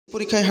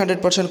পরীক্ষায়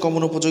 100%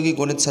 কমন উপযোগী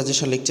গণিত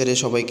সাজেশন লেকচারে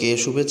সবাইকে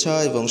শুভেচ্ছা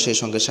এবং সেই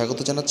সঙ্গে স্বাগত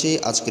জানাচ্ছি।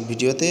 আজকের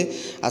ভিডিওতে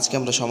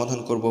আমরা সমাধান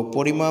করব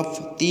পরিমাপ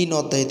 3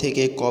 অধ্যায়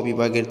থেকে ক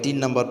বিভাগের 3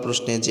 নম্বর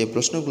প্রশ্নে যে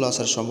প্রশ্নগুলো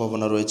আসার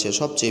সম্ভাবনা রয়েছে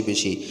সবচেয়ে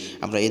বেশি।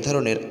 আমরা এই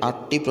ধরনের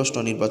 8টি প্রশ্ন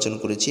নির্বাচন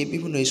করেছি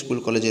বিভিন্ন স্কুল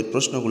কলেজের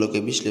প্রশ্নগুলোকে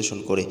বিশ্লেষণ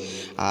করে।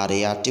 আর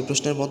এই 8টি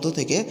প্রশ্নের মধ্য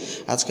থেকে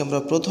আজকে আমরা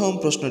প্রথম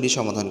প্রশ্নটি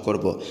সমাধান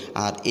করব।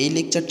 আর এই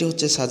লেকচারটি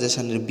হচ্ছে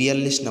সাজেশনের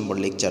 42 নম্বর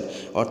লেকচার,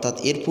 অর্থাৎ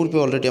এর পূর্বে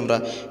অলরেডি আমরা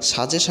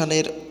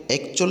সাজেশনের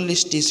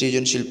 41টি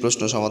সৃজনশীল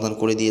প্রশ্ন সমাধান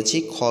করে দিয়েছি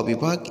খ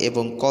বিভাগ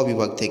এবং ক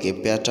বিভাগ থেকে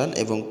প্যাটার্ন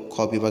এবং খ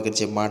বিভাগের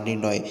যে মান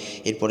নির্ণয়,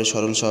 এরপরে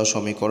সরল সহজ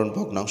সমীকরণ,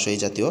 ভগ্নাংশ এই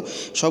জাতীয়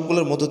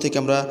সবগুলোর মধ্য থেকে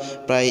আমরা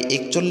প্রায়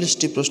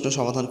 41টি প্রশ্ন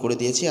সমাধান করে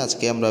দিয়েছি।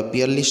 আজকে আমরা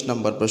 42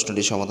 নম্বর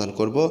প্রশ্নটি সমাধান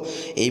করব।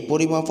 এই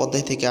পরিমাপ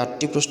অধ্যায় থেকে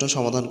 8টি প্রশ্ন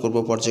সমাধান করব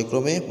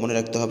পর্যায়ক্রমে। মনে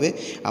রাখতে হবে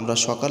আমরা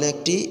সকালে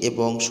একটি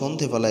এবং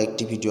সন্ধেবেলা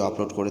একটি ভিডিও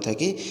আপলোড করে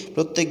থাকি,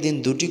 প্রত্যেক দিন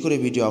 2টি করে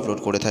ভিডিও আপলোড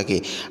করে থাকি।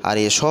 আর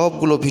এই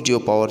সবগুলো ভিডিও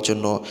পাওয়ার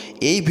জন্য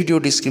এই ভিডিও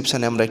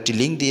ডিসক্রিপশানে আমরা একটি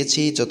লিঙ্ক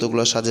দিয়েছি,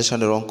 যতগুলো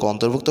সাজেশনের অঙ্ক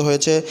অন্তর্ভুক্ত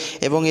হয়েছে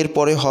এবং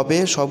এরপরে হবে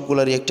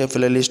সবগুলোরই একটা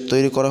প্লে লিস্ট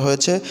তৈরি করা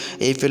হয়েছে।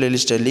 এই প্লে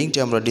লিস্টের লিঙ্কটি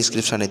আমরা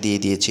ডিসক্রিপশানে দিয়ে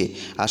দিয়েছি।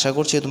 আশা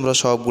করছি তোমরা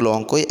সবগুলো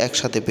অঙ্কই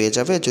একসাথে পেয়ে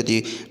যাবে যদি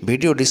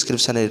ভিডিও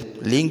ডিসক্রিপশানের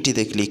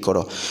লিঙ্কটিতে ক্লিক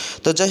করো।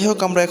 তো যাই হোক,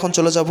 আমরা এখন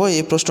চলে যাব।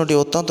 এই প্রশ্নটি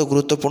অত্যন্ত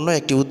গুরুত্বপূর্ণ।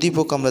 একটি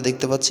উদ্দীপক আমরা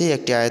দেখতে পাচ্ছি,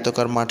 একটি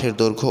আয়তাকার মাঠের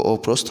দৈর্ঘ্য ও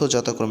প্রস্থ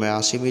যথাক্রমে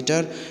 80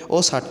 মিটার ও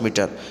 60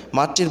 মিটার।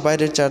 মাঠটির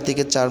বাইরের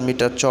চারদিকে 4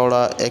 মিটার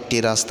চওড়া একটি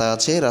রাস্তা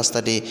আছে।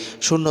 রাস্তাটি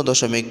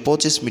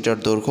 0.25 মিটার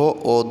দৈর্ঘ্য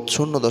ও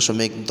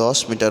 0.10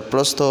 মিটার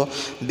প্রস্থ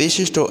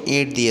বিশিষ্ট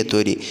ইট দিয়ে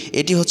তৈরি।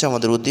 এটি হচ্ছে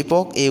আমাদের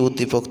উদ্দীপক। এই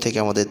উদ্দীপক থেকে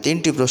আমাদের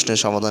 3টি প্রশ্নের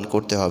সমাধান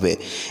করতে হবে।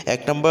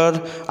 1 নম্বর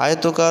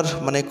আয়তকার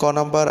ক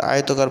নম্বর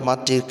আয়তকার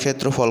মাঠটির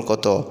ক্ষেত্রফল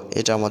কত,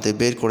 এটা আমাদের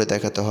বের করে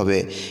দেখাতে হবে।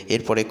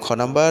 এরপরে খ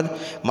নম্বর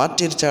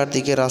মাঠটির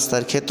চারদিকে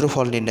রাস্তার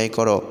ক্ষেত্রফল নির্ণয়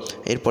করো।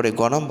 এরপরে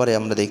গ নম্বরে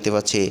আমরা দেখতে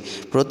পাচ্ছি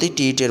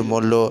প্রতিটি ইটের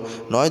মূল্য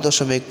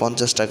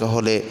 9.50 টাকা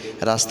হলে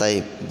রাস্তায়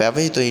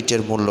ব্যবহৃত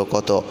ইটের মূল্য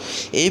কত।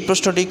 এই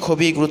প্রশ্নটি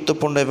খুবই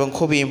গুরুত্বপূর্ণ এবং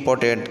খুবই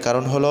ইম্পর্টেন্ট।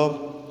 কারণ হলো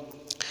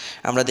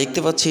আমরা দেখতে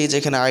পাচ্ছি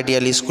যেখানে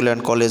ideal school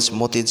and college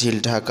Motijheel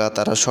Dhaka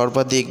তারা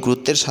সর্বাধিক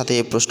গুরুত্বের সাথে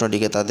এই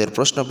প্রশ্নটিকে তাদের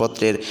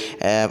প্রশ্নপত্রের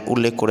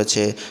উল্লেখ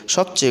করেছে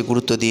সবচেয়ে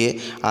গুরুত্ব দিয়ে।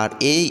 আর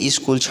এই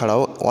স্কুল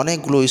ছাড়াও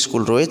অনেকগুলো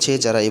স্কুল রয়েছে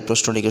যারা এই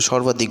প্রশ্নটিকে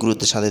সর্বাধিক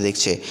গুরুত্বের সাথে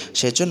দেখছে।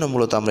 সেজন্য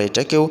মূলত আমরা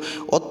এটাকেও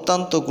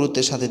অত্যন্ত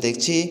গুরুত্বের সাথে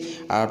দেখছি।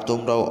 আর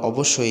তোমরাও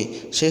অবশ্যই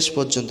শেষ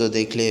পর্যন্ত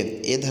দেখলে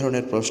এ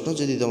ধরনের প্রশ্ন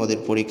যদি তোমাদের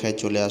পরীক্ষায়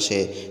চলে আসে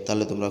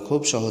তাহলে তোমরা খুব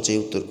সহজেই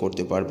উত্তর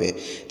করতে পারবে।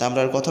 তা আমরা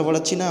আর কথা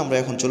বলাচ্ছি না, আমরা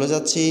এখন চলে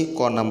যাচ্ছি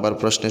ক নাম্বার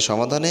প্রশ্নের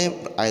সমাধানে।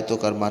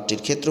 আয়তকার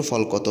মাঠটির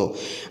ক্ষেত্রফল কত।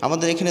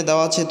 আমাদের এখানে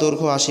দেওয়া আছে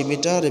দৈর্ঘ্য 80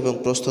 মিটার এবং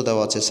প্রস্থ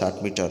দেওয়া আছে 60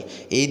 মিটার।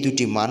 এই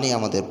দুটি মানে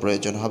আমাদের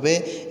প্রয়োজন হবে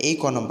এই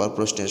ক নম্বর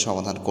প্রশ্নের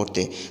সমাধান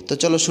করতে। তো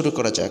চলো শুরু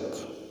করা যাক।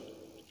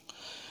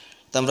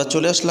 তো আমরা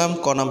চলে আসলাম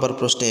ক নম্বর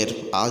প্রশ্নের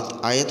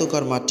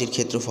আয়তকার মাঠটির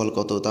ক্ষেত্রফল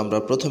কত। তো আমরা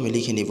প্রথমে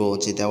লিখে নিব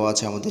যে দেওয়া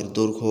আছে আমাদের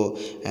দৈর্ঘ্য,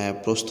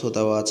 প্রস্থ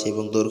দেওয়া আছে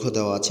এবং দৈর্ঘ্য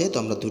দেওয়া আছে। তো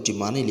আমরা দুটি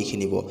মানই লিখে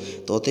নিব।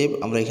 তো অতএব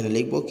আমরা এখানে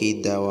লিখব কি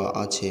দেওয়া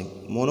আছে।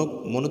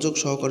 মনোযোগ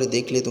সহকারে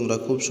দেখলে তোমরা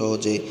খুব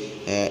সহজে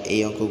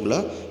এই অঙ্কগুলা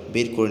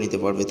বের করে নিতে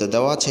পারবে। তো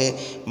দেওয়া আছে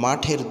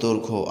মাঠের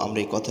দৈর্ঘ্য, আমরা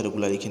এই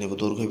কথাগুলো লিখে নেব,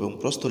 দৈর্ঘ্য এবং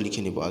প্রস্থ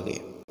লিখে নেব আগে।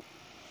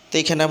 তো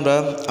এখানে আমরা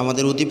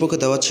আমাদের উদ্দীপকে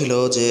দেওয়া ছিল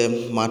যে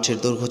মাঠের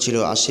দৈর্ঘ্য ছিল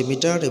 80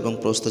 মিটার এবং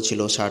প্রস্থ ছিল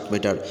 60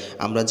 মিটার।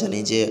 আমরা জানি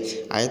যে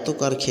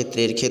আয়তকার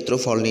ক্ষেত্রের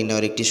ক্ষেত্রফল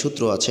নির্ণয়ের একটি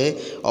সূত্র আছে।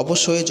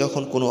 অবশ্যই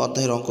যখন কোনো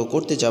অধ্যায়ের অঙ্ক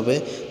করতে যাবে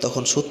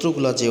তখন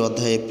সূত্রগুলো যে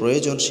অধ্যায়ে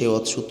প্রয়োজন সেই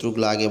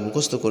সূত্রগুলো আগে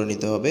মুখস্থ করে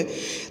নিতে হবে।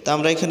 তা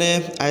আমরা এখানে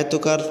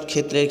আয়তকার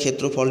ক্ষেত্রের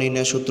ক্ষেত্রফল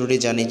নির্ণয়ের সূত্রটি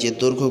জানি যে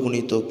দৈর্ঘ্য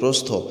গুণিত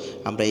প্রস্থ।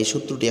 আমরা এই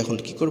সূত্রটি এখন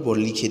কী করব,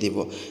 লিখে দেব।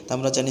 তা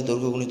আমরা জানি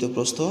দৈর্ঘ্য গুণিত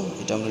প্রস্থ,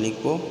 এটা আমরা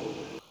লিখব।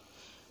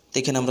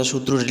 এখানে আমরা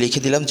সূত্রটি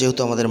লিখে দিলাম।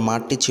 যেহেতু আমাদের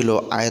মাঠটি ছিল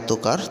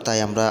আয়তকার তাই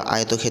আমরা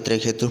আয়তক্ষেত্রের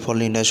ক্ষেত্রফল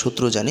নির্ণয়ের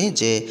সূত্র জানি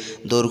যে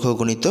দৈর্ঘ্য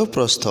গুণিত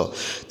প্রস্থ।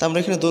 তা আমরা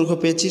এখানে দৈর্ঘ্য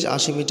পেয়েছি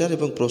 80 মিটার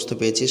এবং প্রস্থ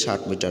পেয়েছি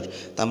 60 মিটার।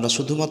 তা আমরা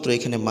শুধুমাত্র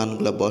এখানে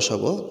মানগুলো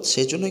বসাবো।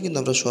 সেই জন্য কিন্তু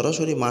আমরা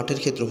সরাসরি মাঠের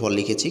ক্ষেত্রফল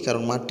লিখেছি,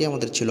 কারণ মাঠটি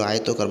আমাদের ছিল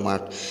আয়তকার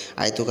মাঠ।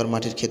 আয়তকার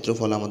মাঠের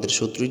ক্ষেত্রফল আমাদের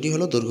সূত্রটি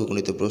হলো দৈর্ঘ্য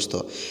গুণিত প্রস্থ।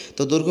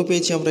 তো দৈর্ঘ্য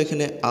পেয়েছি আমরা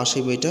এখানে 80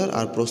 মিটার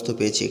আর প্রস্থ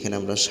পেয়েছি এখানে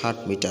আমরা 60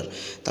 মিটার।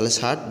 তাহলে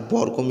 60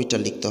 বর্গ মিটার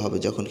লিখতে হবে।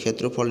 যখন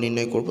ক্ষেত্রফল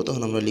নির্ণয় করব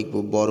তখন আমরা লিখব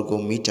বর্গ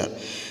মিটার।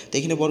 তো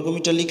এখানে বর্গ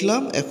মিটার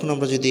লিখলাম। এখন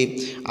আমরা যদি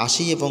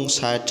 80 এবং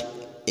 60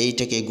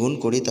 এইটাকে গুণ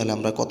করি তাহলে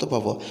আমরা কত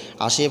পাবো।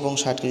 80 এবং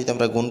 60কে যদি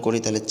আমরা গুণ করি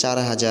তাহলে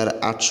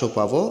 4800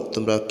 পাবো।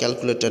 তোমরা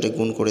ক্যালকুলেটরে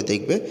গুণ করে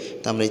দেখবে।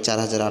 তো আমরা এই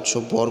 4800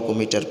 বর্গ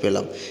মিটার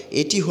পেলাম।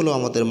 এটি হলো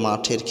আমাদের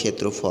মাঠের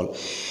ক্ষেত্রফল।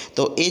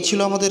 তো এই ছিল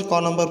আমাদের ক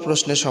নম্বর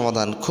প্রশ্নের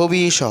সমাধান।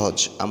 খুবই সহজ,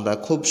 আমরা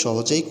খুব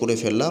সহজেই করে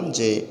ফেললাম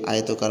যে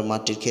আয়তকার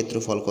মাঠটির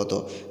ক্ষেত্রফল কত,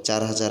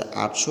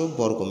 4800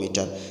 বর্গ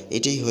মিটার।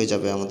 এটাই হয়ে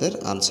যাবে আমাদের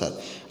আনসার।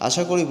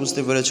 আশা করি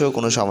বুঝতে পেরেছো,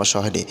 কোনো সমস্যা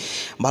হয়নি।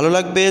 ভালো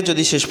লাগবে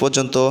যদি শেষ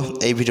পর্যন্ত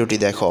এই ভিডিওটি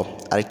দেখো।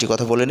 আরেকটি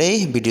কথা বলে নেই,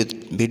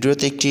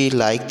 ভিডিওতে একটি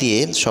লাইক দিয়ে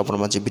সবার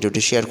মাঝে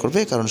ভিডিওটি শেয়ার করবে,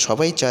 কারণ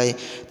সবাই চায়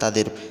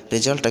তাদের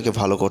রেজাল্টটাকে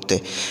ভালো করতে।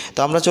 তো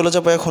আমরা চলে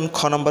যাব এখন খ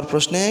নম্বর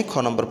প্রশ্নে। খ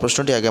নম্বর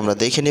প্রশ্নটি আগে আমরা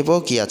দেখে নেব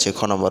কি আছে খ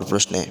নম্বর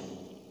প্রশ্নে।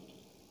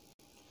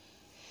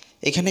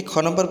 এখানে খ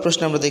নম্বর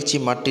প্রশ্নে আমরা দেখছি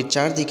মাঠটির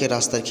চারদিকে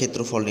রাস্তার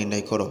ক্ষেত্রফল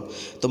নির্ণয় করো।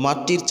 তো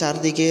মাঠটির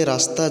চারদিকে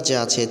রাস্তা যে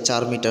আছে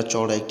 4 মিটার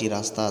চওড়া একটি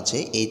রাস্তা আছে,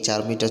 এই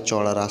 4 মিটার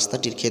চওড়া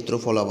রাস্তাটির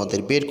ক্ষেত্রফল আমাদের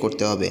বের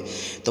করতে হবে।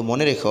 তো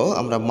মনে রেখো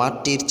আমরা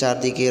মাঠটির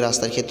চারদিকে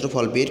রাস্তার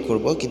ক্ষেত্রফল বের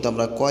করব, কিন্তু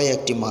আমরা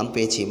একটি মান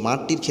পেয়েছি,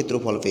 মাঠটির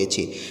ক্ষেত্রফল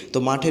পেয়েছি। তো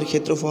মাঠের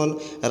ক্ষেত্রফল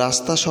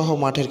রাস্তা সহ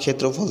মাঠের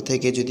ক্ষেত্রফল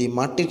থেকে যদি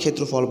মাঠটির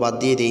ক্ষেত্রফল বাদ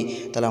দিয়ে দিই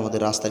তাহলে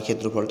আমাদের রাস্তার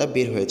ক্ষেত্রফলটা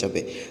বের হয়ে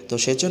যাবে। তো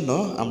সেজন্য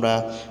আমরা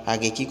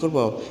আগে কি করব,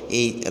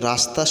 এই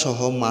রাস্তা সহ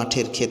মাঠের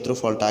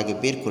ক্ষেত্রফলটা আগে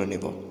বের করে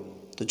নেব।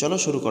 তো চলো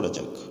শুরু করা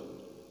যাক।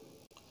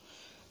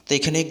 তো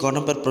এখানে গ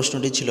নম্বর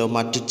প্রশ্নটি ছিল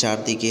মাঠটির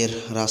চারদিকের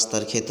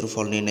রাস্তার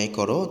ক্ষেত্রফল নির্ণয়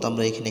করো। তো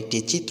আমরা এখানে একটি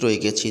চিত্র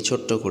এঁকেছি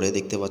ছোট্ট করে,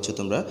 দেখতে পাচ্ছ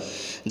তোমরা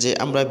যে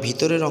আমরা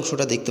ভিতরের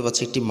অংশটা দেখতে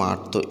পাচ্ছি একটি মাঠ।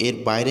 তো এর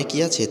বাইরে কি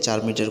আছে, 4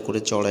 মিটার করে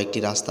চওড়া একটি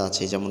রাস্তা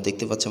আছে, যেমন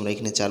দেখতে পাচ্ছি আমরা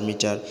এখানে 4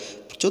 মিটার,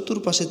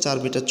 চতুর্পাশে 4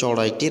 মিটার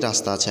চওড়া একটি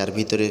রাস্তা আছে। আর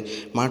ভিতরে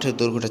মাঠের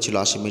দৈর্ঘ্যটা ছিল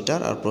 80 মিটার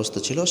আর প্রস্থ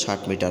ছিল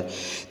 60 মিটার।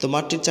 তো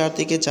মাঠটির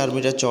চারদিকে 4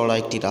 মিটার চওড়া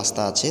একটি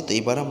রাস্তা আছে। তো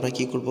এবার আমরা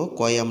কি করব,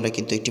 আমরা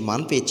কিন্তু একটি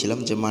মান পেয়েছিলাম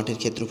যে মাঠের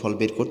ক্ষেত্রফল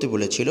বের করতে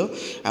বলেছিল,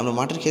 আমরা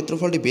মাঠের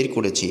ক্ষেত্রফলটি বের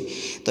করেছি।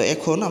 তো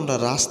এখন আমরা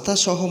রাস্তা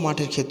সহ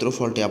মাঠের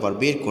ক্ষেত্রফলটি আবার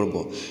বের করব।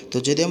 তো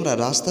যদি আমরা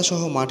রাস্তা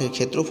সহ মাঠের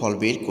ক্ষেত্রফল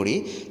বের করি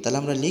তাহলে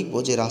আমরা লিখব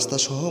যে রাস্তা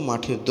সহ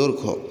মাঠের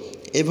দৈর্ঘ্য,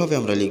 এভাবে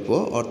আমরা লিখব,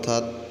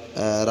 অর্থাৎ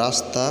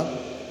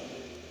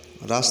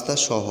রাস্তা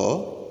সহ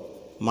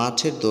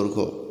মাঠের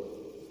দৈর্ঘ্য,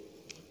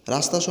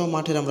 রাস্তা সহ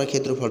মাঠের আমরা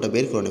ক্ষেত্রফলটা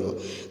বের করে নেব।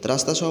 তো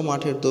রাস্তা সহ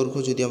মাঠের দৈর্ঘ্য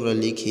যদি আমরা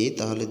লিখি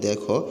তাহলে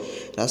দেখো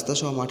রাস্তা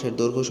সহ মাঠের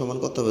দৈর্ঘ্য সমান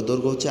কত হবে,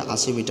 দৈর্ঘ্য হচ্ছে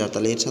 80 মিটার,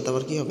 তাহলে এর সাথে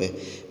আবার কী হবে,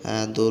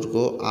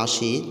 দৈর্ঘ্য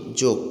 80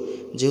 যোগ,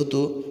 যেহেতু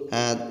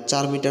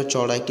 4 মিটার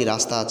চওড়া একটি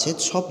রাস্তা আছে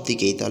সব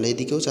দিকেই, তাহলে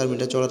এদিকেও 4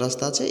 মিটার চওড়া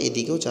রাস্তা আছে,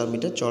 এদিকেও 4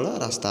 মিটার চওড়া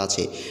রাস্তা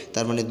আছে,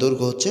 তার মানে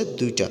দৈর্ঘ্য হচ্ছে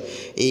দুইটা,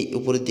 এই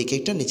উপরের দিকে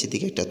একটা নিচের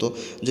দিকে একটা। তো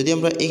যদি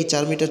আমরা এই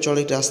 4 মিটার চওড়া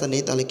একটি রাস্তা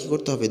নিই তাহলে কী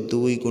করতে হবে,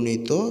 2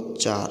 গুণিত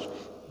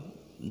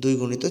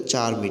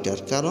 4 মিটার,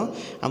 কারণ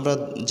আমরা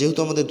যেহেতু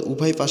আমাদের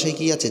উভয় পাশে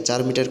কি আছে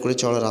 4 মিটার করে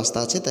চওড়া রাস্তা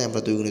আছে, তাই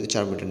আমরা 2 গুণিত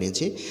 4 মিটার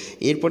নিয়েছি।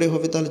 এরপরে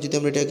হবে তাহলে যদি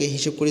আমরা এটাকে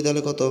হিসেব করি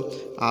তাহলে কত,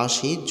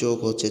 80 যোগ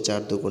হচ্ছে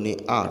 4 দুগুণে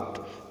 8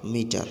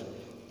 মিটার।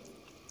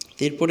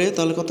 এরপরে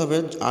তাহলে কত হবে,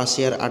 80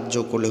 আর 8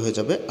 যোগ করলে হয়ে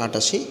যাবে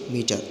 88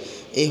 মিটার।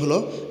 এই হলো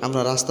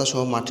আমরা রাস্তা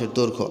সহ মাঠের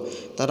দৈর্ঘ্য।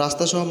 তা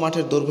রাস্তা সহ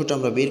মাঠের দৈর্ঘ্যটা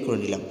আমরা বের করে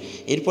নিলাম।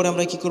 এরপরে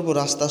আমরা কি করব,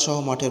 রাস্তা সহ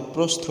মাঠের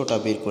প্রস্থটা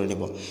বের করে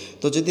নেব।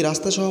 তো যদি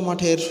রাস্তা সহ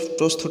মাঠের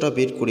প্রস্থটা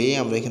বের করি,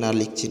 আমরা এখানে আর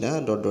লিখছি না,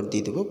 ডট ডট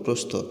দিয়ে দেবো,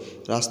 প্রস্থ,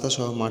 রাস্তা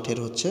সহ মাঠের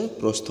হচ্ছে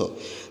প্রস্থ।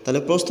 তাহলে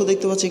প্রস্থ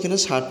দেখতে পাচ্ছি এখানে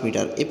 60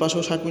 মিটার, এ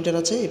পাশেও 60 মিটার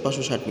আছে, এ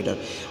পাশেও 60 মিটার,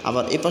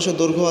 আবার এ পাশে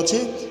দৈর্ঘ্য আছে,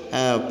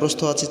 প্রস্থ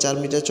আছে 4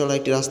 মিটার চওড়া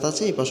একটি রাস্তা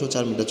আছে, এই পাশেও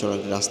 4 মিটার চওড়া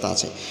একটি রাস্তা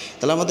আছে।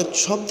 তাহলে আমাদের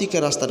সব দিকে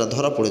রাস্তাটা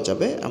ধরা পড়ে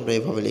যাবে, আমরা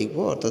এভাবে লিখব,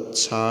 অর্থাৎ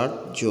 60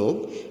 যোগ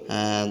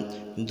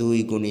 2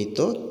 গুণিত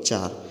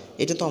 4।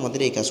 এটা তো আমাদের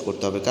এই কাজ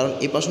করতে হবে, কারণ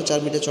এ পাশেও 4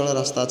 মিটার চওড়া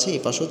রাস্তা আছে, এ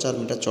পাশেও 4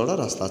 মিটার চওড়া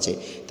রাস্তা আছে,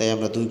 তাই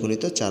আমরা 2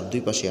 গুণিত 4,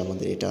 দুই পাশে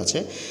আমাদের এটা আছে।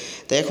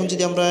 তাই এখন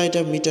যদি আমরা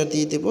এটা মিটার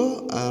দিয়ে দেব,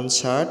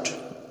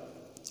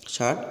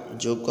 60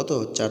 যোগ কত,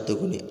 4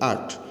 দুগুণে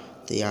 8,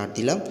 তো এই 8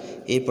 দিলাম।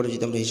 এরপরে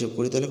যদি আমরা হিসাব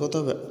করি তাহলে কত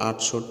হবে,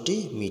 68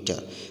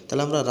 মিটার।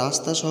 তাহলে আমরা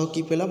রাস্তা সহ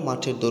কী পেলাম,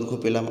 মাঠের দৈর্ঘ্য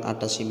পেলাম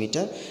 88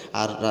 মিটার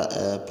আর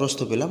প্রস্থ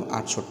পেলাম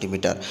 68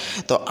 মিটার।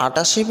 তো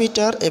 88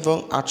 মিটার এবং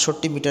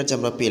 68 মিটার যে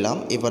আমরা পেলাম,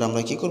 এবার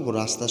আমরা কি করব,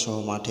 রাস্তা সহ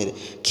মাঠের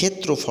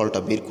ক্ষেত্রফলটা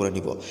বের করে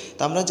নিব।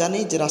 তো আমরা জানি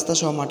যে রাস্তা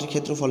সহ মাঠের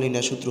ক্ষেত্রফল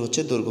নির্ণয়ের সূত্র হচ্ছে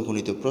দৈর্ঘ্য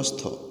গুণিত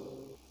প্রস্থ।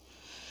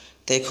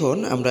 তো এখন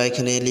আমরা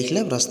এখানে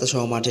লিখলাম রাস্তা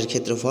সহ মাঠের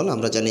ক্ষেত্রফল।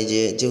 আমরা জানি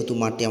যে যেহেতু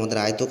মাঠটি আমাদের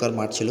আয়তকার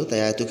মাঠ ছিল, তাই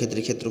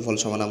আয়তক্ষেত্রের ক্ষেত্রফল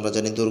সমান আমরা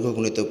জানি দৈর্ঘ্য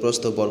গুণিত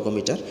প্রস্থ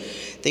বর্গমিটার।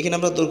 তো এখানে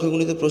আমরা দৈর্ঘ্য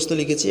গুণিত প্রস্থ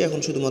লিখেছি, এখন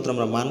শুধুমাত্র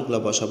আমরা মানগুলো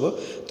বসাবো।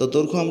 তো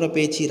দৈর্ঘ্য আমরা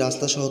পেয়েছি,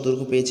 রাস্তা সহ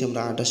দৈর্ঘ্য পেয়েছি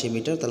আমরা 88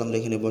 মিটার, তাহলে আমরা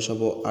এখানে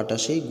বসাবো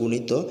 88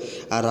 গুণিত,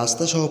 আর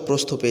রাস্তা সহ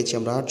প্রস্থ পেয়েছি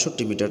আমরা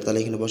 68 মিটার, তাহলে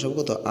এখানে বসাবো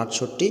কত,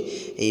 68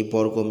 এই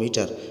বর্গ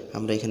মিটার,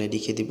 আমরা এখানে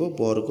লিখে দিব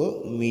বর্গ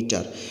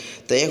মিটার।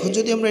 তো এখন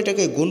যদি আমরা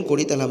এটাকে গুণ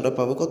করি তাহলে আমরা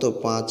পাবো কত,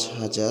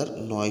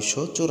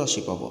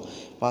 5984 পাবো,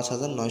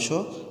 5900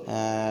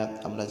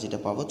 আমরা যেটা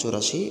পাবো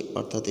 84,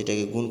 অর্থাৎ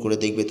এটাকে গুণ করে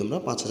দেখবে তোমরা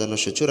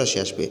 5984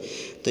 আসবে।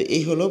 তো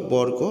এই হলো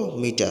বর্গ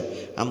মিটার।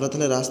 আমরা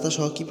তাহলে রাস্তা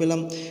সহ কী পেলাম,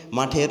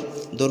 মাঠের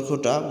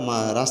দৈর্ঘ্যটা,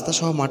 রাস্তা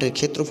সহ মাঠের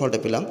ক্ষেত্রফলটা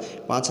পেলাম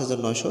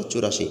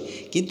 5984।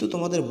 কিন্তু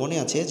তোমাদের মনে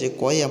আছে যে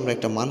আমরা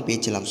একটা মান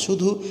পেয়েছিলাম,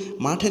 শুধু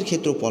মাঠের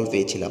ক্ষেত্রফল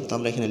পেয়েছিলাম। তো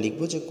আমরা এখানে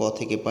লিখবো যে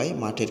থেকে পাই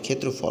মাঠের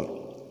ক্ষেত্রফল,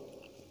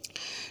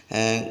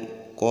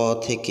 ক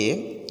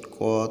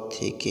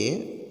থেকে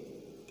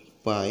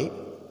পাই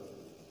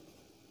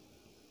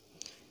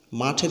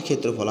মাঠের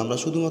ক্ষেত্রফল। আমরা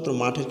শুধুমাত্র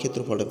মাঠের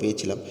ক্ষেত্রফলটা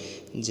পেয়েছিলাম,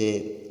 যে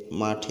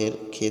মাঠের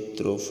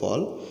ক্ষেত্রফল,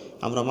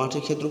 আমরা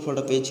মাঠের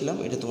ক্ষেত্রফলটা পেয়েছিলাম,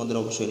 এটা তোমাদের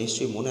অবশ্যই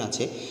নিশ্চয়ই মনে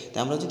আছে। তাই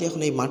আমরা যদি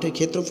এখন এই মাঠের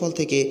ক্ষেত্রফল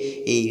থেকে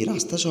এই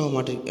রাস্তা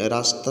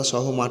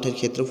সহ মাঠের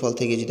ক্ষেত্রফল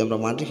থেকে যদি আমরা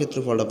মাঠের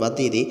ক্ষেত্রফলটা বাদ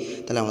দিয়ে দিই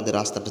তাহলে আমাদের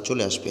রাস্তাটা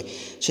চলে আসবে।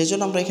 সেই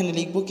জন্য আমরা এখানে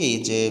লিখব কি,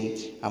 যে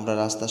আমরা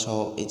রাস্তা সহ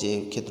এই যে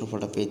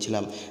ক্ষেত্রফলটা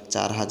পেয়েছিলাম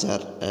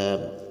 4000,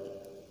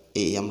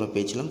 আমরা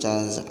পেয়েছিলাম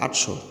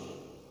 4800,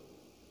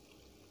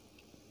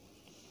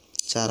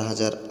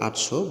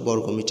 4800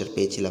 বর্গমিটার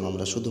পেয়েছিলাম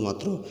আমরা,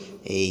 শুধুমাত্র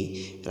এই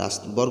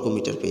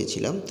বর্গমিটার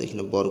পেয়েছিলাম। তো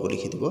এখানে বর্গ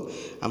লিখে দেব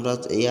আমরা।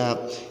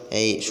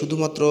 এই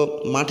শুধুমাত্র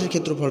মাঠের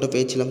ক্ষেত্রফলটা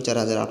পেয়েছিলাম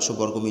 4800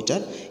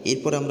 বর্গমিটার।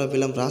 এরপরে আমরা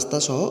পেলাম রাস্তা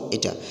সহ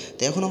এটা।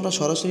 তো এখন আমরা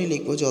সরাসরি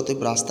লিখবো যে অতএব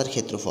রাস্তার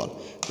ক্ষেত্রফল।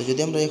 তো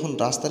যদি আমরা এখন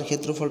রাস্তার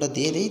ক্ষেত্রফলটা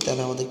দিয়ে দিই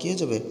তাহলে আমাদের কী হয়ে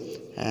যাবে,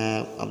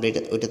 আমরা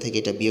ওইটা থেকে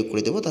এটা বিয়োগ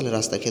করে দেবো, তাহলে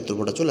রাস্তার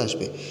ক্ষেত্রফলটা চলে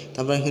আসবে। তো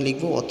আমরা এখানে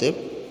লিখবো অতএব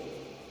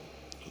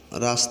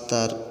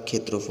রাস্তার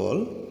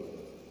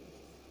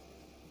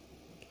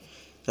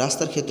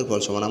ক্ষেত্রফল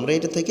সমান, আমরা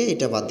এটা থেকে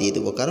এটা বাদ দিয়ে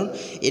দেবো, কারণ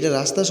এটা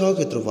রাস্তা সহ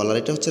ক্ষেত্রফল আর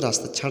এটা হচ্ছে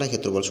রাস্তা ছাড়া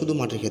ক্ষেত্রফল, শুধু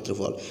মাঠের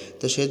ক্ষেত্রফল।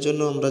 তো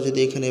সেজন্য আমরা যদি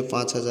এখানে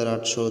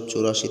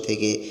 5884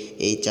 থেকে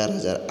এই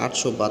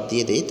 4800 বাদ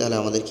দিয়ে দিই তাহলে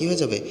আমাদের কি হয়ে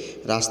যাবে,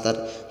 রাস্তার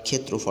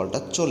ক্ষেত্রফলটা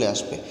চলে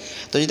আসবে।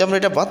 তো যদি আমরা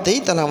এটা বাদ দিই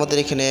তাহলে আমাদের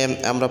এখানে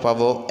আমরা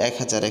পাবো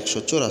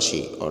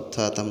 1184,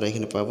 অর্থাৎ আমরা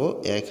এখানে পাবো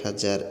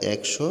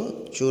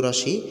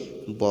 1184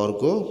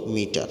 বর্গ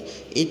মিটার।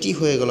 এটি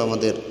হয়ে গেল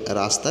আমাদের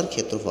রাস্তার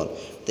ক্ষেত্রফল।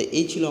 তো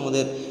এই ছিল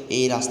আমাদের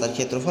এই রাস্তার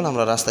ক্ষেত্রফল।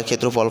 আমরা রাস্তার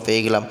ক্ষেত্রফল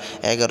পেয়ে গেলাম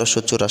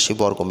 1184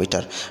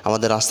 বর্গমিটার।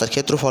 আমাদের রাস্তার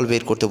ক্ষেত্রফল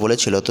বের করতে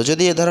বলেছিল। তো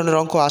যদি এ ধরনের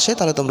অঙ্ক আসে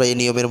তাহলে তোমরা এই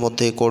নিয়মের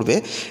মধ্যে করবে,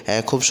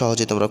 খুব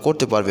সহজে তোমরা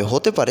করতে পারবে।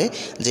 হতে পারে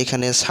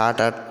যেখানে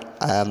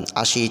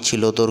 60-80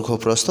 ছিল দৈর্ঘ্য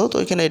প্রস্থ, তো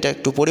এখানে এটা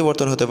একটু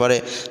পরিবর্তন হতে পারে,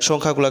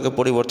 সংখ্যাগুলোকে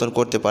পরিবর্তন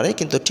করতে পারে,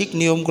 কিন্তু ঠিক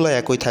নিয়মগুলো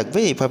একই থাকবে।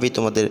 এইভাবেই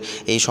তোমাদের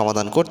এই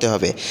সমাধান করতে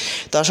হবে।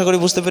 তো আশা করি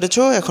বুঝতে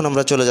পেরেছো। এখন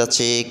আমরা চলে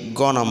যাচ্ছি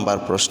গ নাম্বার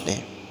প্রশ্নে।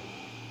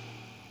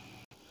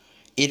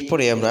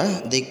 এরপরে আমরা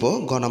দেখব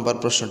গ নাম্বার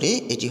প্রশ্নটি।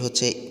 এটি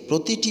হচ্ছে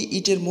প্রতিটি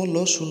ইটের মূল্য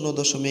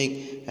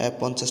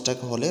 0.50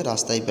 টাকা হলে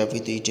রাস্তায়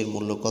ব্যবহৃত ইটের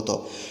মূল্য কত।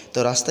 তো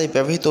রাস্তায়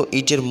ব্যবহৃত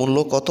ইটের মূল্য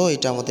কত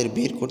এটা আমাদের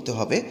বের করতে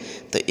হবে।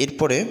 তো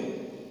এরপরে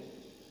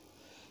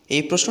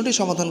এই প্রশ্নটি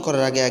সমাধান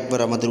করার আগে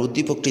একবার আমাদের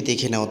উদ্দীপকটি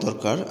দেখে নেওয়া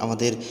দরকার।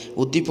 আমাদের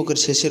উদ্দীপকের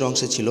শেষের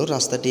অংশে ছিল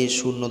রাস্তাটি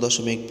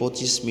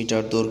 0.25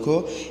 মিটার দৈর্ঘ্য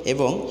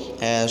এবং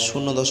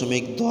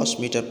 0.10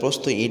 মিটার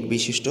প্রস্থ ইট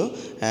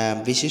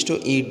বিশিষ্ট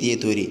ইট দিয়ে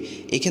তৈরি।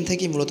 এখান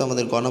থেকেই মূলত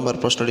আমাদের গ নম্বর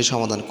প্রশ্নটি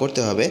সমাধান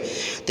করতে হবে।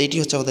 তো এটি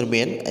হচ্ছে আমাদের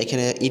মেন।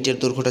 এখানে ইটের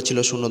দৈর্ঘ্যটা ছিল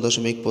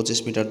 0.25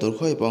 মিটার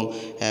দৈর্ঘ্য এবং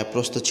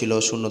প্রস্থ ছিল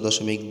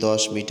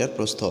 0.10 মিটার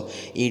প্রস্থ।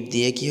 ইট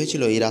দিয়ে কী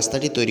হয়েছিল, এই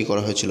রাস্তাটি তৈরি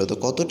করা হয়েছিল। তো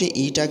কতটি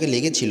ইট আগে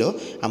লেগেছিল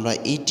আমরা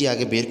ইটটি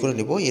আগে বের করে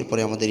নেব,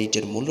 এরপরে আমাদের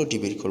ইটের মূল্যটি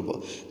বের করব।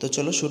 তো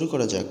চলো শুরু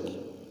করা যাক।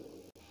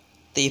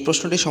 তো এই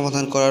প্রশ্নটি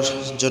সমাধান করার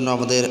জন্য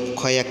আমাদের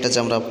ক্ষয়ে একটা যে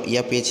আমরা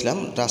পেয়েছিলাম,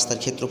 রাস্তার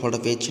ক্ষেত্রফলটা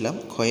পেয়েছিলাম।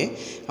 ক্ষয়ে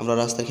আমরা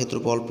রাস্তার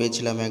ক্ষেত্রফল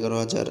পেয়েছিলাম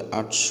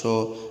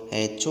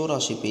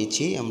 11,884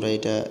 পেয়েছি। আমরা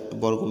এটা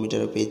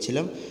বর্গমিটারে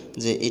পেয়েছিলাম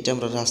যে এটা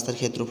আমরা রাস্তার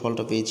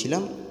ক্ষেত্রফলটা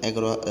পেয়েছিলাম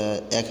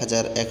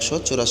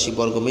 1184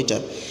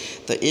 বর্গমিটার।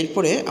 তো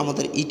এরপরে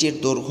আমাদের ইটের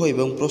দৈর্ঘ্য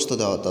এবং প্রস্থ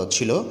দেওয়া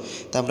ছিল।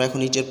 তো আমরা এখন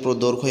ইটের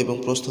দৈর্ঘ্য এবং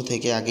প্রস্থ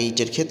থেকে আগে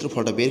ইটের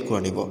ক্ষেত্রফলটা বের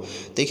করে নেব।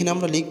 তো এখানে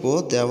আমরা লিখব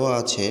দেওয়া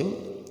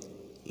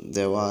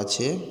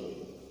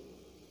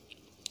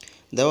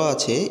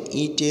আছে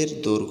ইটের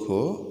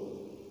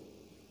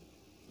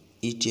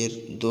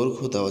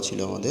দৈর্ঘ্য দেওয়া ছিল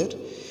আমাদের।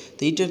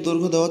 তো ইটের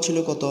দৈর্ঘ্য দেওয়া ছিল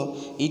কত,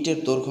 ইটের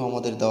দৈর্ঘ্য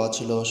আমাদের দেওয়া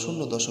ছিল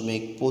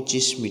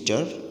 0.25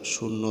 মিটার,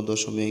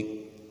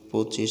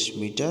 0.25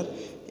 মিটার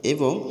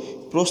এবং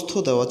প্রস্থ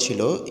দেওয়া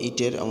ছিল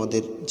ইটের,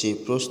 আমাদের যে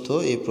প্রস্থ,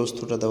 এই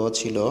প্রস্থটা দেওয়া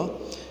ছিল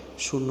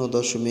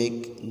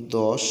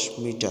 0.10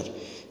 মিটার।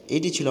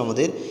 এটি ছিল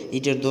আমাদের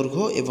ইটের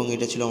দৈর্ঘ্য এবং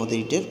এটা ছিল আমাদের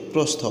ইটের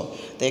প্রস্থ।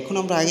 তো এখন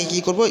আমরা আগে কি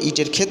করব,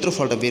 ইটের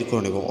ক্ষেত্রফলটা বের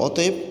করে নেব।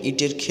 অতএব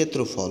ইটের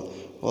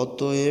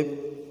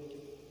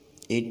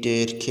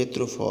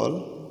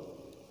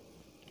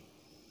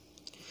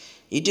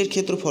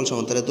ক্ষেত্রফল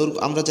সমান, তাহলে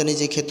আমরা জানি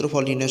যে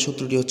ক্ষেত্রফল নির্ণয়ের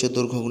সূত্রটি হচ্ছে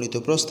দৈর্ঘ্য গুণিত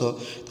প্রস্থ।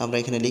 তো আমরা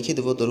এখানে লিখে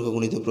দেব দৈর্ঘ্য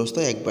গুণিত প্রস্থ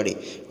একবারই,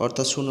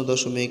 অর্থাৎ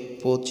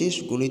 0.25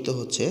 গুণিত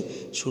হচ্ছে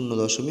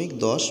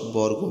 0.10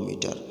 বর্গ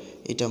মিটার।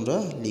 এটা আমরা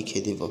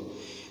লিখে দেব।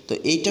 তো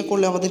এইটা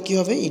করলে আমাদের কি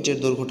হবে, ইটের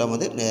দৈর্ঘ্যটা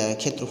আমাদের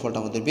ক্ষেত্রফলটা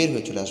আমাদের বের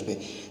হয়ে চলে আসবে।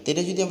 তো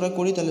এটা যদি আমরা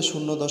করি তাহলে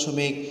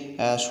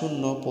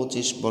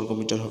 0.025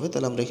 বর্গমিটার হবে।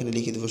 তাহলে আমরা এখানে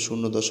লিখে দেবো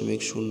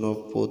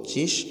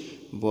 0.025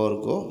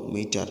 বর্গ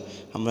মিটার।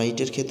 আমরা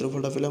ইটের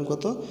ক্ষেত্রফলটা পেলাম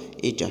কত,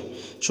 এইটা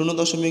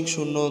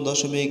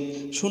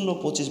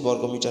 0.025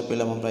 বর্গমিটার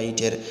পেলাম আমরা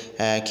ইটের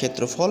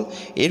ক্ষেত্রফল।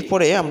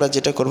 এরপরে আমরা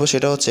যেটা করব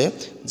সেটা হচ্ছে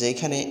যে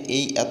এখানে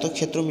এই এত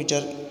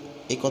ক্ষেত্রমিটার,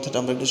 এই কথাটা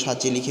আমরা একটু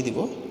সাজিয়ে লিখে দিব।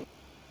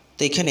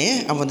 তো এখানে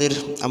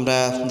আমরা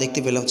দেখতে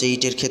পেলাম যে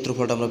ইটের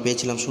ক্ষেত্রফলটা আমরা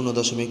পেয়েছিলাম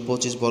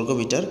 0.25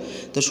 বর্গমিটার।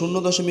 তো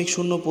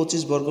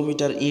 0.025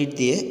 বর্গমিটার ইট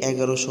দিয়ে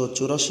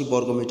 1184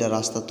 বর্গমিটার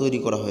রাস্তা তৈরি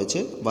করা হয়েছে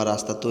বা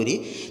রাস্তা তৈরি।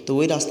 তো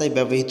ওই রাস্তায়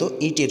ব্যবহৃত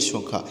ইটের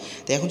সংখ্যা।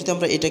 তো এখন যদি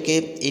আমরা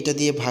এটা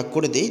দিয়ে ভাগ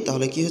করে দিই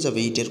তাহলে কি হয়ে যাবে,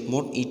 ইটের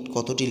মোট ইট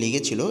কতটি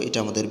লেগেছিল এটা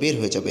আমাদের বের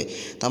হয়ে যাবে।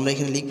 তো আমরা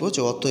এখানে লিখব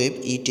যে অতএব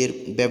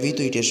ব্যবহৃত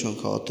ইটের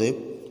সংখ্যা, অতএব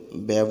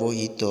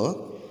ব্যবহৃত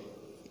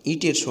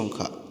ইটের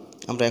সংখ্যা।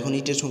 আমরা এখন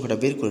ইটের সংখ্যাটা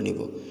বের করে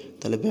নিব।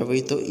 তাহলে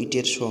ব্যবহৃত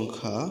ইটের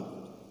সংখ্যা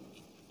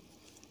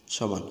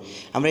সমান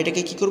আমরা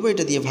এটাকে কি করব,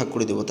 এটা দিয়ে ভাগ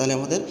করে দেব। তাহলে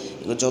আমাদের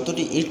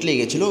যতটি ইট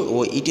লেগেছিল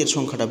ওই ইটের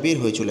সংখ্যাটা বের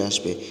হয়ে চলে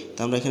আসবে। তো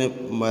আমরা এখানে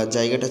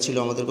জায়গাটা ছিল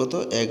আমাদের কত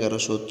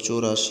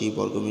 1184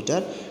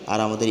 বর্গমিটার, আর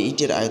আমাদের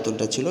ইটের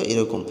আয়তনটা ছিল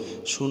এরকম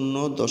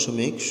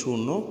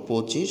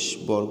 0.025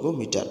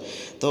 বর্গমিটার।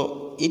 তো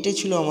এটাই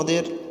ছিল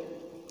আমাদের,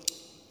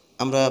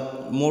 আমরা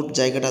মোট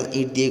জায়গাটা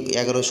ইট দিয়ে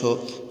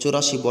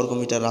 1184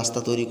 বর্গমিটার রাস্তা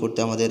তৈরি করতে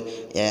আমাদের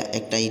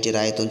একটা ইটের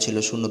আয়তন ছিল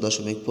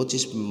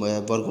 0.25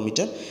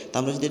 বর্গমিটার। তা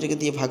আমরা যদি এটাকে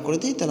দিয়ে ভাগ করে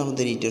দিই তাহলে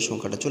আমাদের ইটের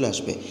সংখ্যাটা চলে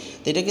আসবে।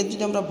 তো এটাকে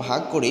যদি আমরা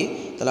ভাগ করি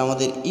তাহলে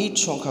আমাদের ইট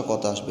সংখ্যা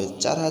কত আসবে,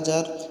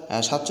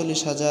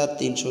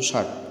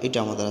 47,360 এটা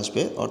আমাদের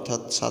আসবে,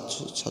 অর্থাৎ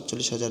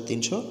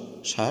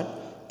 47,360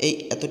 এই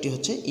এতটি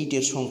হচ্ছে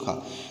ইটের সংখ্যা।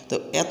 তো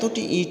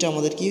এতটি ইট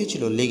আমাদের কী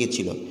হয়েছিল,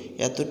 লেগেছিল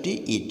এতটি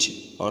ইট,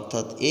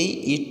 অর্থাৎ এই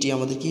ইটটি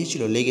আমাদের কী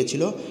হয়েছিল,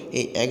 লেগেছিল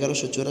এই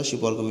 1184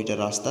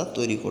 বর্গমিটার রাস্তা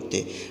তৈরি করতে,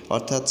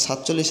 অর্থাৎ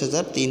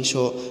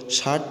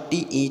 47,360টি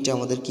ইট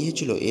আমাদের কী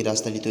হয়েছিল এই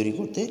রাস্তাটি তৈরি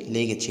করতে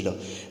লেগেছিল।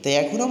 তাই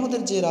এখন আমাদের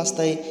যে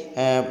রাস্তায়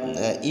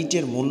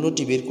ইটের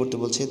মূল্যটি বের করতে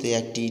বলছে, তো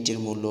একটি ইটের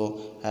মূল্য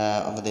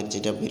আমাদের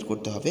যেটা বের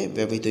করতে হবে,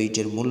 ব্যবহৃত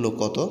ইটের মূল্য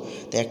কত।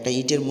 তো একটা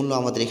ইটের মূল্য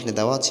আমাদের এখানে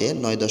দেওয়া আছে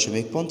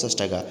 9.50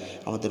 টাকা,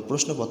 আমাদের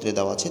প্রশ্নপত্রে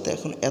দেওয়া আছে। তো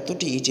এখন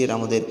এতটি ইটের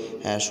আমাদের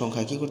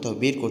সংখ্যা কী করতে হবে,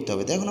 বের করতে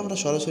হবে। তো এখন আমরা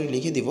সরাসরি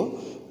লিখে দিব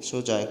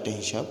সোজা একটা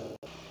হিসাব।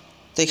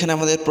 তো এখানে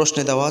আমাদের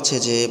প্রশ্নে দেওয়া আছে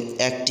যে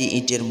একটি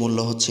ইটের মূল্য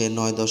হচ্ছে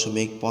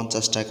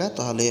 9.50 টাকা,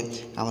 তাহলে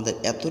আমাদের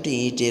এতটি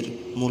ইটের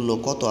মূল্য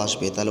কত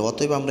আসবে। তাহলে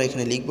অতএব আমরা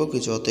এখানে লিখব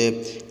কিছু, অতএব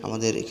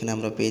আমাদের এখানে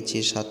আমরা পেয়েছি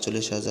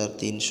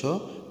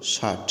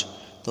 47,360।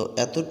 তো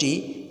এতটি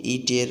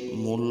ইটের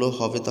মূল্য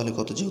হবে তাহলে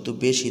কত, যেহেতু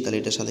বেশি তাহলে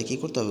এটার সাথে কী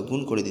করতে হবে,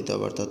 গুণ করে দিতে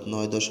হবে, অর্থাৎ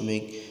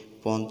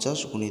 9.50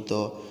 গুণিত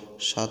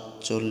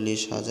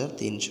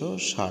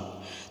 47,360।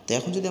 তো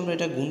এখন যদি আমরা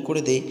এটা গুণ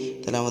করে দেই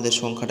তাহলে আমাদের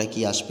সংখ্যাটা কি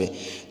আসবে।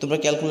 তোমরা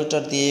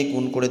ক্যালকুলেটর দিয়ে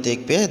গুণ করে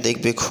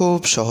দেখবে খুব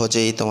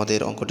সহজেই তোমাদের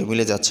অঙ্কটি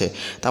মিলে যাচ্ছে।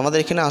 তো আমাদের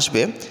এখানে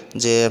আসবে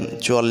যে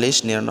 44,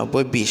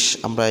 99, 20,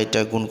 আমরা এটা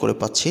গুণ করে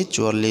পাচ্ছি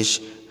 44,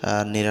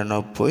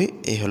 99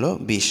 এই হলো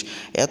 20।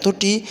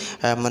 এতটি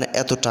মানে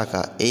এত টাকা,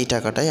 এই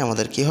টাকাটাই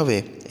আমাদের কি হবে,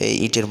 এই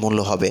ইটের মূল্য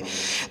হবে।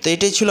 তো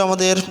এটাই ছিল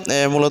আমাদের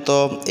মূলত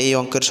এই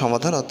অঙ্কের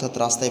সমাধান, অর্থাৎ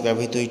রাস্তায়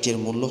ব্যবহৃত ইটের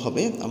মূল্য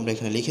হবে, আমরা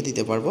এখানে লিখে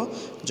দিতে পারবো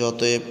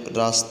যতএব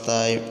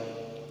রাস্তায়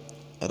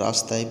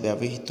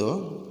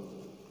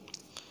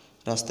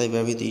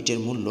ব্যবহৃত ইটের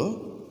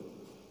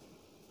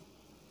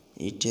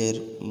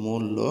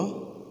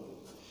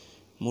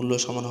মূল্য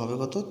সমান হবে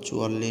কত,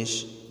 44,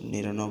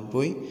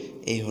 99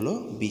 এই হলো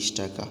 20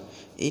 টাকা।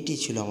 এইটি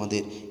ছিল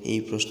আমাদের এই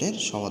প্রশ্নের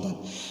সমাধান।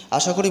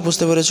 আশা করি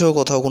বুঝতে পেরেছো,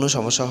 কোথাও কোনো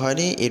সমস্যা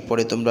হয়নি।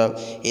 এরপরে তোমরা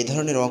এই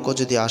ধরনের অঙ্ক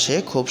যদি আসে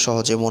খুব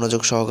সহজে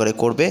মনোযোগ সহকারে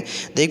করবে,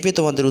 দেখবে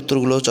তোমাদের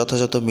উত্তরগুলো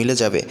যথাযথ মিলে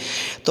যাবে।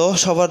 তো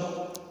সবার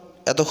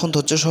এতক্ষণ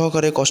ধৈর্য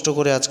সহকারে কষ্ট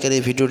করে আজকের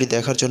এই ভিডিওটি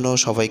দেখার জন্য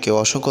সবাইকে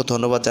অসংখ্য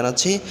ধন্যবাদ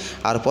জানাচ্ছি।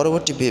 আর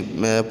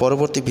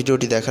পরবর্তী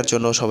ভিডিওটি দেখার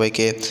জন্য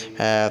সবাইকে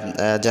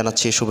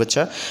জানাচ্ছি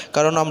শুভেচ্ছা।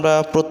 কারণ আমরা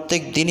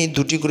প্রত্যেক দিনই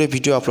 2টি করে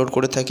ভিডিও আপলোড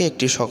করে থাকি,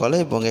 একটি সকালে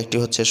এবং একটি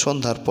হচ্ছে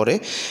সন্ধ্যার পরে।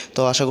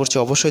 তো আশা করছি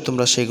অবশ্যই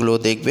তোমরা সেগুলো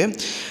দেখবে।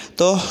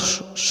 তো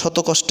শত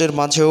কষ্টের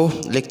মাঝেও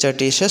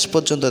লেকচারটি শেষ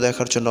পর্যন্ত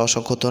দেখার জন্য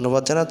অসংখ্য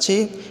ধন্যবাদ জানাচ্ছি।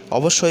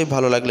 অবশ্যই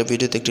ভালো লাগলে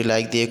ভিডিওতে একটি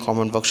লাইক দিয়ে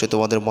কমেন্ট বক্সে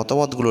তোমাদের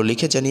মতামতগুলো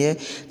লিখে জানিয়ে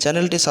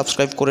চ্যানেলটি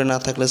সাবস্ক্রাইব করে না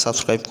থাকলে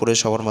সাবস্ক্রাইব করে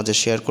সবার মাঝে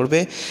শেয়ার করবে।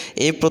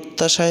 এই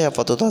প্রত্যাশায়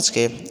আপাতত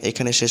আজকে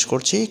এখানে শেষ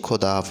করছি।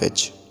 খোদা হাফেজ।